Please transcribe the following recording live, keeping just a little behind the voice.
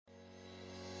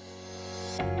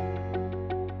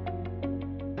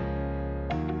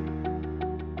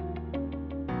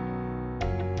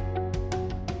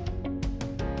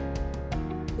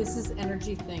This is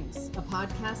Energy Thinks, a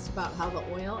podcast about how the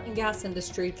oil and gas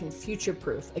industry can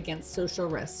future-proof against social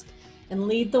risk and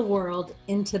lead the world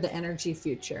into the energy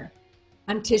future.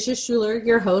 I'm Tisha Schuler,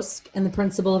 your host and the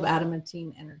principal of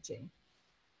Adamantine Energy.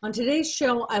 On today's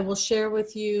show, I will share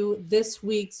with you this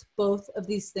week's Both of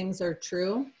These Things Are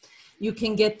True. You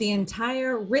can get the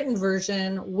entire written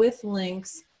version with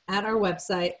links at our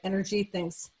website,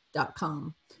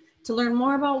 energythinks.com. To learn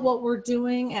more about what we're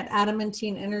doing at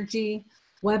Adamantine Energy,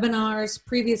 webinars,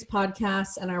 previous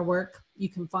podcasts, and our work, you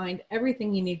can find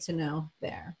everything you need to know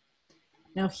there.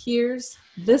 Now here's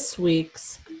this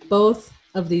week's Both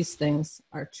of These Things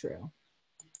Are True.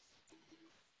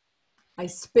 I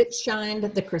spit shined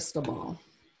the crystal ball.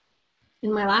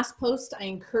 In my last post, I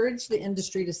encouraged the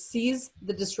industry to seize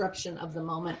the disruption of the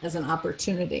moment as an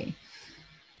opportunity.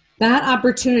 That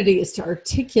opportunity is to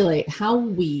articulate how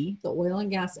we, the oil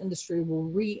and gas industry, will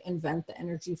reinvent the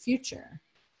energy future.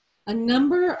 A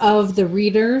number of the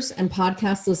readers and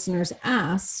podcast listeners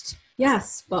asked,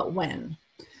 yes, but when?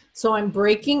 So I'm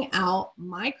breaking out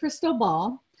my crystal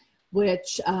ball,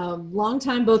 which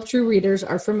longtime Both True readers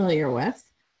are familiar with,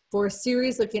 for a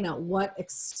series looking at what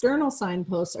external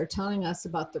signposts are telling us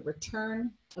about the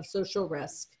return of social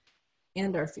risk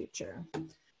and our future.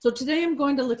 So today I'm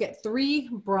going to look at three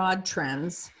broad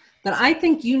trends that I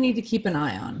think you need to keep an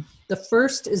eye on. The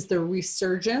first is the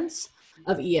resurgence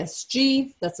of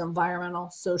ESG, that's environmental,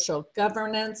 social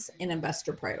governance, and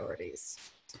investor priorities.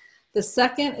 The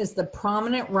second is the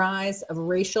prominent rise of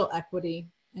racial equity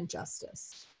and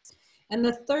justice. And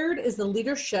the third is the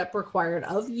leadership required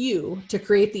of you to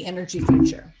create the energy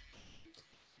future.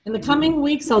 In the coming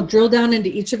weeks, I'll drill down into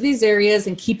each of these areas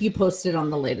and keep you posted on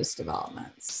the latest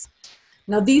developments.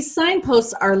 Now, these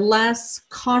signposts are less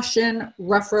caution,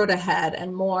 rough road ahead,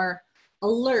 and more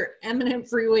alert, imminent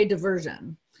freeway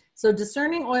diversion. So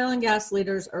discerning oil and gas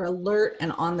leaders are alert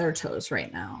and on their toes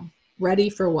right now, ready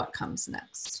for what comes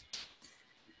next.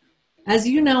 As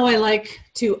you know, I like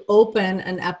to open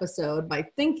an episode by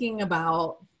thinking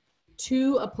about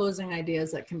two opposing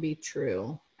ideas that can be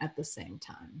true at the same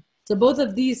time. So both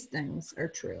of these things are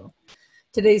true.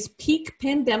 Today's peak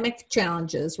pandemic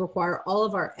challenges require all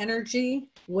of our energy,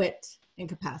 wit, and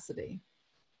capacity.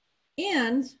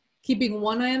 And keeping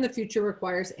one eye on the future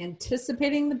requires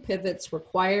anticipating the pivots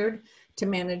required to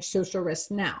manage social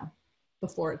risk now,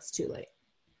 before it's too late.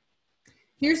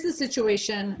 Here's the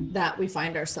situation that we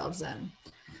find ourselves in.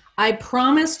 I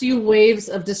promised you waves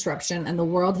of disruption, and the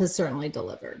world has certainly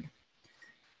delivered.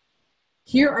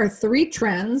 Here are three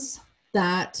trends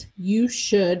that you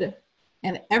should,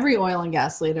 and every oil and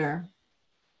gas leader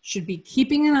should be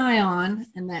keeping an eye on,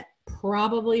 and that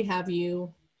probably have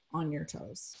you on your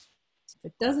toes. If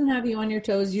it doesn't have you on your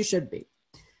toes, you should be.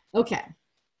 Okay,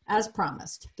 as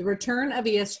promised, the return of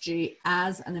ESG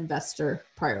as an investor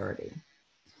priority.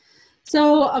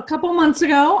 So a couple months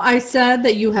ago, I said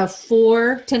that you have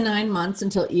 4 to 9 months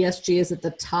until ESG is at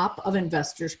the top of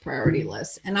investors' priority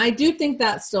lists. And I do think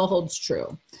that still holds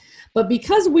true. But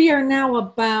because we are now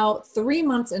about 3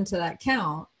 months into that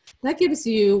count, that gives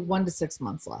you 1 to 6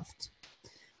 months left.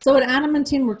 So at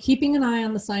Adamantine, we're keeping an eye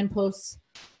on the signposts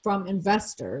from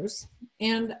investors.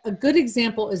 And a good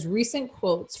example is recent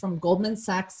quotes from Goldman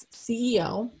Sachs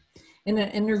CEO in an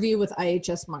interview with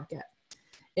IHS Markit.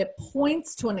 It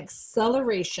points to an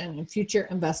acceleration in future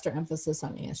investor emphasis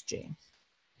on ESG.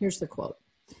 Here's the quote.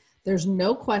 There's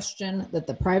no question that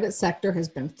the private sector has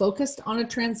been focused on a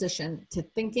transition to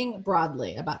thinking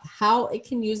broadly about how it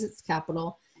can use its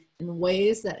capital in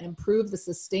ways that improve the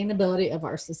sustainability of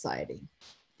our society.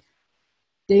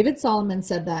 David Solomon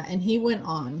said that, and he went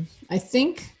on, I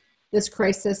think this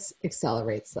crisis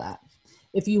accelerates that.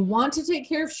 If you want to take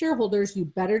care of shareholders, you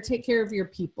better take care of your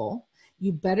people,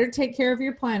 you better take care of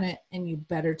your planet, and you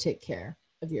better take care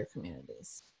of your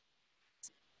communities.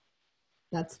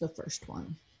 That's the first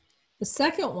one. The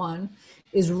second one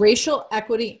is racial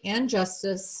equity and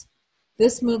justice.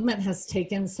 This movement has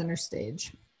taken center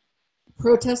stage.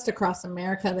 Protests across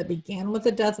America that began with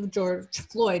the death of George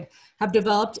Floyd have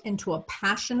developed into a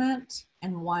passionate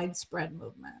and widespread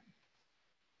movement.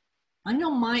 I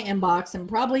know my inbox and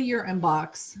probably your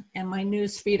inbox and my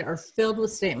news feed are filled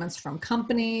with statements from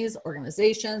companies,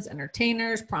 organizations,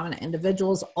 entertainers, prominent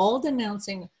individuals, all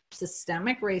denouncing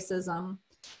systemic racism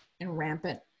and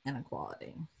rampant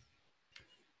inequality.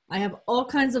 I have all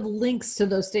kinds of links to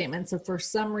those statements if for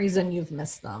some reason you've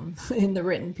missed them in the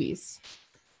written piece.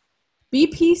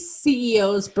 BP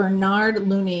CEO's Bernard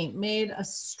Looney made a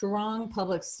strong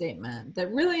public statement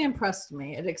that really impressed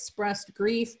me. It expressed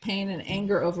grief, pain, and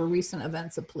anger over recent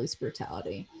events of police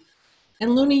brutality.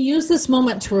 And Looney used this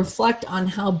moment to reflect on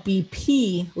how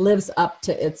BP lives up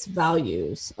to its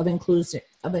values of inclusion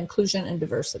and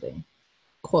diversity.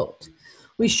 Quote,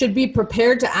 "We should be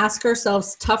prepared to ask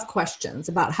ourselves tough questions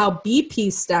about how BP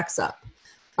stacks up.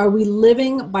 Are we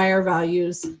living by our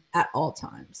values at all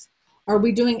times? Are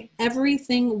we doing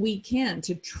everything we can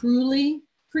to truly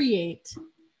create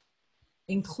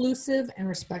inclusive and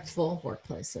respectful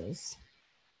workplaces?"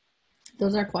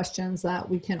 Those are questions that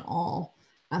we can all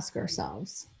ask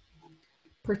ourselves,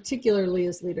 particularly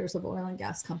as leaders of oil and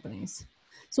gas companies.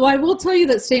 So I will tell you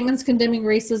that statements condemning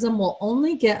racism will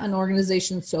only get an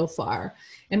organization so far,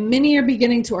 and many are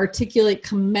beginning to articulate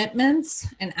commitments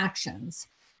and actions,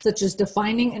 such as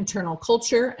defining internal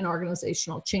culture and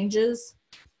organizational changes,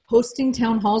 hosting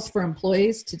town halls for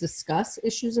employees to discuss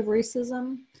issues of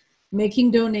racism,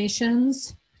 making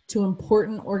donations to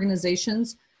important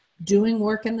organizations doing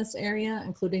work in this area,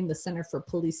 including the Center for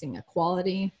Policing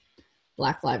Equality,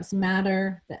 Black Lives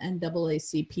Matter, the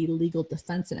NAACP Legal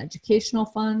Defense and Educational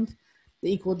Fund,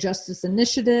 the Equal Justice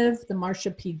Initiative, the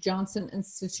Marsha P. Johnson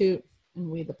Institute,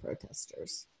 and We the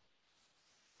Protesters.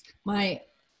 My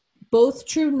Both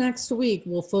True next week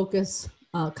will focus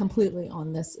completely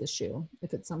on this issue,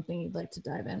 if it's something you'd like to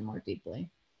dive in more deeply.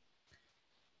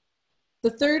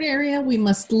 The third area, we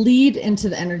must lead into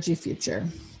the energy future.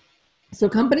 So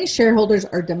company shareholders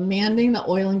are demanding that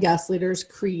oil and gas leaders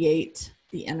create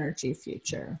the energy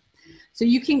future. So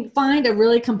you can find a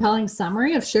really compelling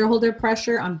summary of shareholder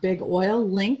pressure on big oil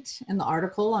linked in the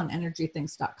article on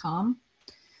energythinks.com.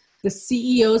 The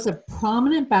CEOs of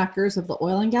prominent backers of the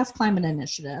Oil and Gas Climate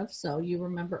Initiative, so you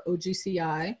remember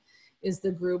OGCI is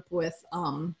the group with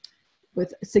a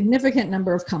significant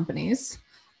number of companies.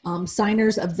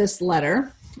 Signers of this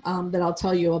letter that I'll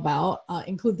tell you about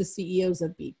include the CEOs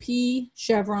of BP,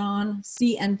 Chevron,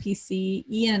 CNPC,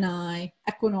 ENI,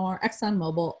 Equinor,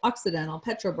 ExxonMobil, Occidental,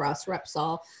 Petrobras,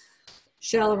 Repsol,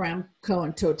 Shell, Aramco,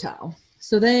 and Total.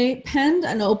 So they penned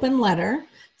an open letter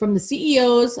from the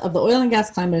CEOs of the Oil and Gas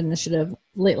Climate Initiative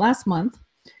late last month.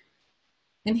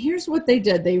 And here's what they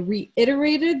did. They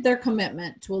reiterated their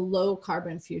commitment to a low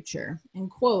carbon future and,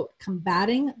 quote,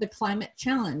 "combating the climate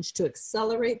challenge to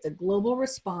accelerate the global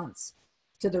response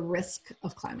to the risk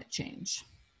of climate change."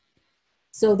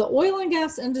 So the oil and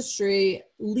gas industry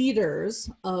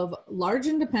leaders of large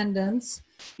independents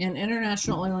and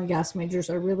international oil and gas majors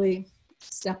are really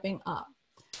stepping up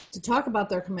to talk about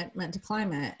their commitment to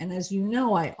climate. And as you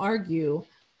know, I argue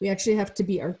we actually have to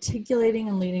be articulating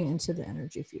and leading into the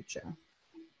energy future.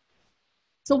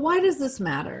 So why does this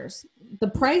matter? The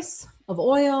price of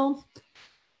oil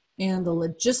and the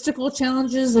logistical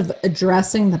challenges of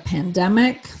addressing the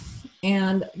pandemic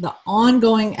and the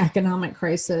ongoing economic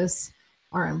crisis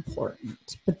are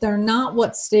important, but they're not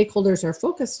what stakeholders are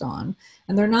focused on,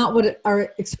 and they're not what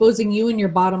are exposing you and your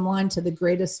bottom line to the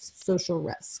greatest social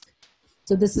risk.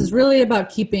 So this is really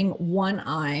about keeping one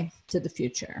eye to the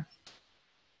future.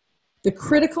 The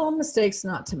critical mistakes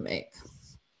not to make.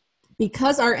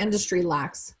 Because our industry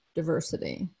lacks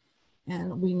diversity,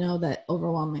 and we know that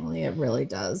overwhelmingly it really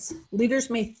does, leaders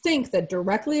may think that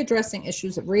directly addressing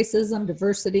issues of racism,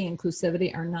 diversity,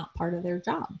 inclusivity are not part of their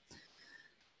job.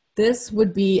 This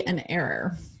would be an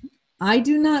error. I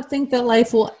do not think that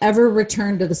life will ever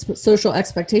return to the social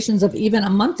expectations of even a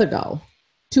month ago,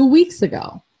 2 weeks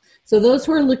ago. So those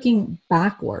who are looking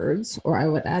backwards, or I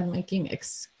would add making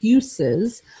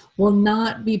excuses, will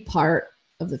not be part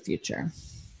of the future.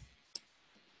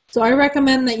 So I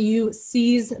recommend that you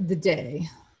seize the day.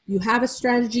 You have a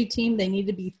strategy team. They need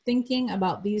to be thinking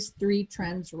about these 3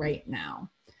 trends right now.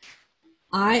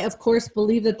 I, of course,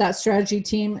 believe that that strategy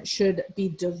team should be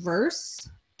diverse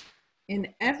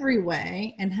in every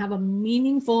way and have a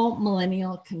meaningful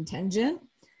millennial contingent.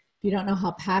 If you don't know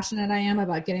how passionate I am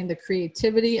about getting the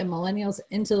creativity of millennials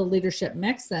into the leadership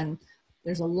mix, then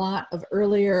there's a lot of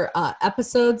earlier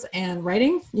episodes and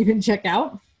writing you can check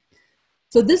out.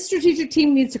 So this strategic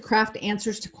team needs to craft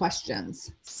answers to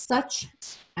questions such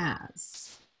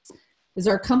as, is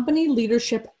our company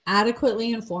leadership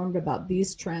adequately informed about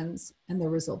these trends and the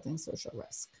resulting social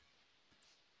risk?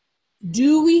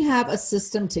 Do we have a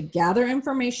system to gather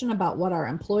information about what our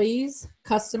employees,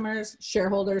 customers,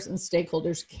 shareholders, and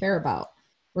stakeholders care about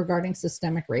regarding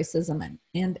systemic racism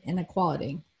and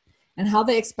inequality, and how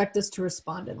they expect us to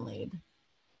respond and lead?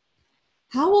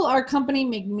 How will our company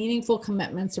make meaningful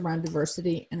commitments around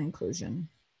diversity and inclusion?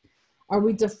 Are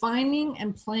we defining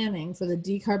and planning for the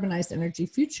decarbonized energy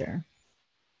future?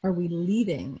 Are we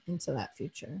leading into that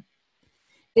future?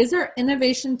 Is our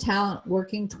innovation talent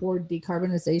working toward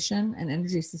decarbonization and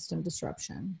energy system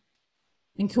disruption?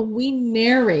 And can we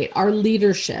narrate our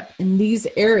leadership in these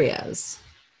areas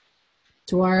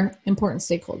to our important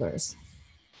stakeholders?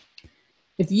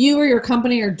 If you or your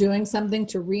company are doing something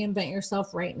to reinvent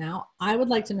yourself right now, I would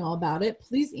like to know about it.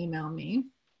 Please email me.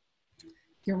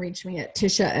 You can reach me at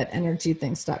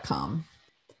tisha@energythinks.com.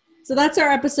 So that's our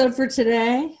episode for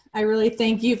today. I really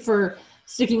thank you for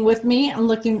sticking with me and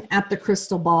looking at the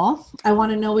crystal ball. I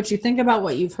want to know what you think about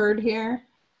what you've heard here.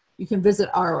 You can visit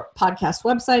our podcast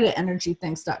website at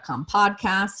energythinks.com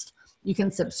podcast. You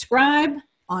can subscribe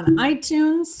on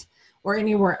iTunes or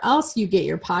anywhere else you get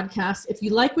your podcasts. If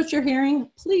you like what you're hearing,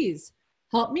 please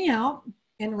help me out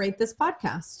and rate this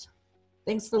podcast.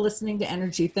 Thanks for listening to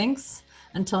Energy Thinks.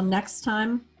 Until next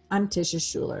time, I'm Tisha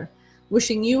Schuler,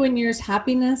 wishing you and yours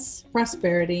happiness,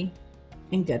 prosperity,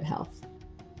 and good health.